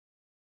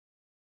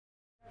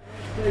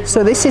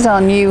So this is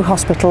our new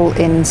hospital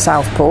in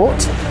Southport.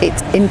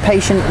 It's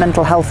inpatient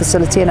mental health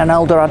facility and an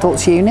older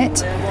adults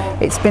unit.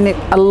 It's been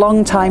a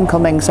long time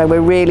coming, so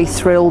we're really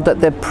thrilled that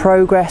the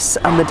progress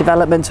and the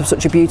development of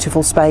such a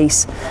beautiful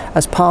space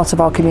as part of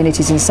our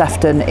communities in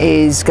Sefton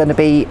is going to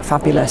be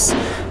fabulous.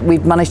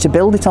 We've managed to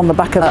build it on the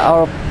back of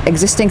our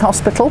existing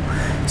hospital,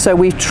 so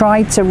we've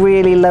tried to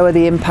really lower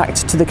the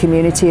impact to the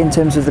community in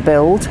terms of the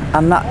build,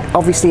 and that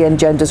obviously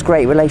engenders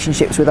great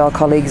relationships with our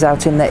colleagues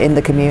out in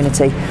the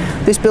community.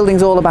 This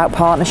building's all about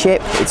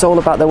partnership. It's all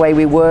about the way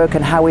we work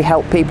and how we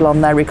help people on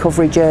their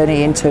recovery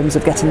journey in terms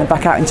of getting them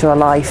back out into a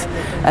life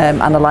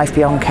and a life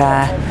beyond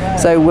care.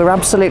 So we're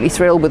absolutely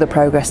thrilled with the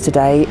progress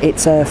today.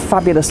 It's a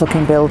fabulous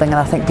looking building and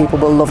I think people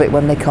will love it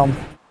when they come.